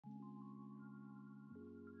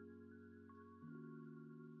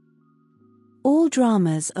All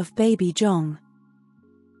dramas of Baby Zhang.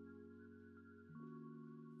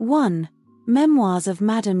 1. Memoirs of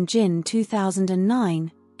Madame Jin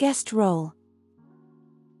 2009, guest role.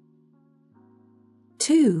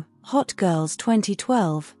 2. Hot Girls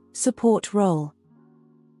 2012, support role.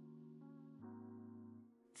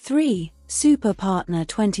 3. Super Partner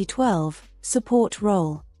 2012, support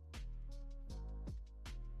role.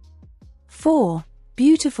 4.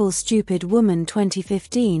 Beautiful Stupid Woman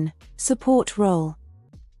 2015, support role.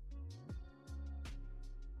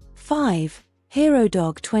 5. Hero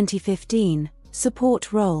Dog 2015,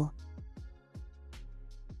 support role.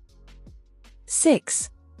 6.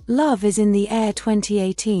 Love is in the Air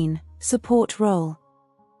 2018, support role.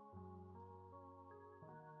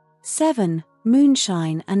 7.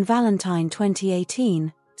 Moonshine and Valentine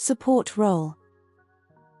 2018, support role.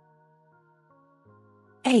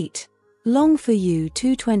 8. Long for You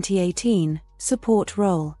 2 2018, support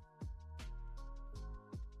role.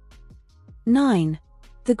 9.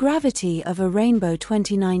 The Gravity of a Rainbow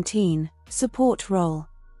 2019, support role.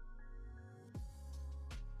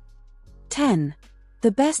 10.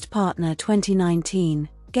 The Best Partner 2019,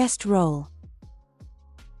 guest role.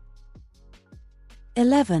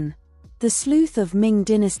 11. The Sleuth of Ming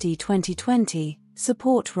Dynasty 2020,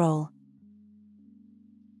 support role.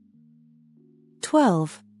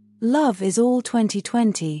 12. Love is All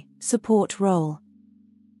 2020, support role.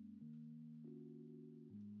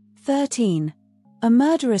 13. A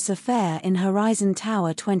Murderous Affair in Horizon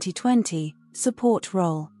Tower 2020, support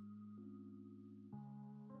role.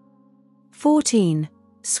 14.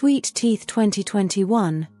 Sweet Teeth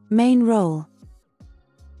 2021, main role.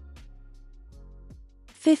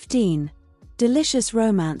 15. Delicious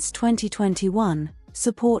Romance 2021,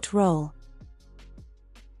 support role.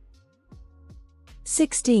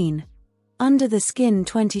 16. Under the Skin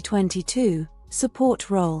 2022,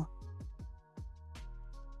 support role.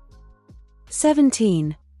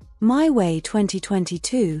 17. My Way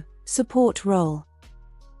 2022, support role.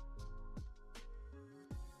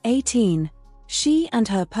 18. She and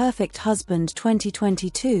Her Perfect Husband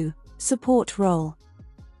 2022, support role.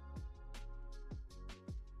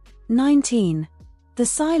 19. The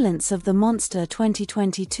Silence of the Monster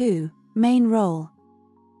 2022, main role.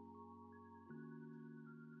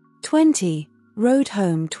 20. Road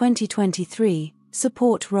Home 2023,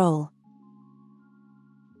 support role.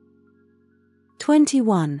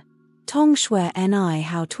 21. Tong Shui Ni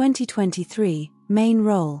Hao 2023, main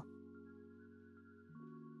role.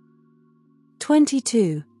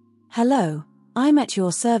 22. Hello, I'm at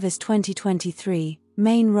Your Service 2023,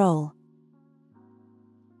 main role.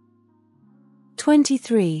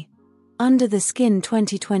 23. Under the Skin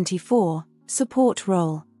 2024, support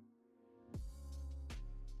role.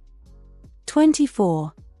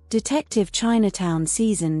 24. Detective Chinatown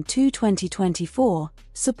Season 2 2024,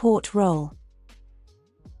 support role.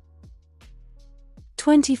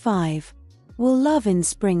 25. Will Love in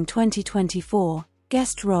Spring 2024,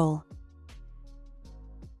 guest role.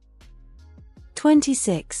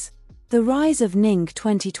 26. The Rise of Ning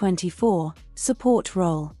 2024, support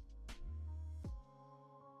role.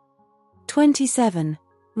 27.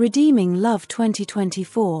 Redeeming Love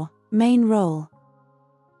 2024, main role.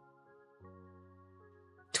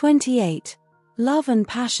 28. Love and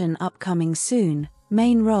Passion upcoming soon,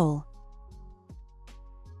 main role.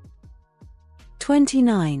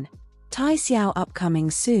 29. Tai Xiao upcoming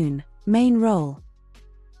soon, main role.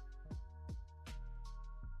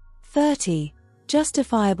 30.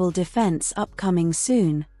 Justifiable Defense upcoming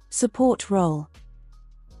soon, support role.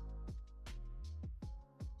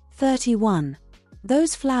 31.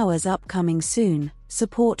 Those Flowers upcoming soon,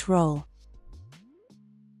 support role.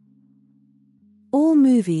 All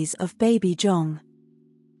movies of Baby Zhang.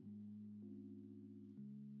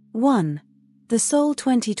 1. The Soul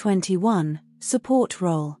 2021, support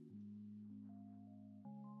role.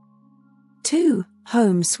 2.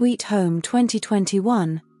 Home Sweet Home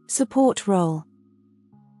 2021, support role.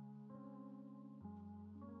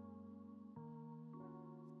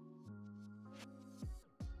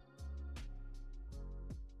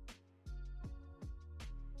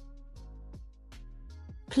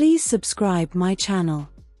 'Please subscribe my channel.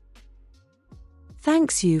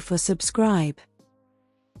 Thanks you for subscribe.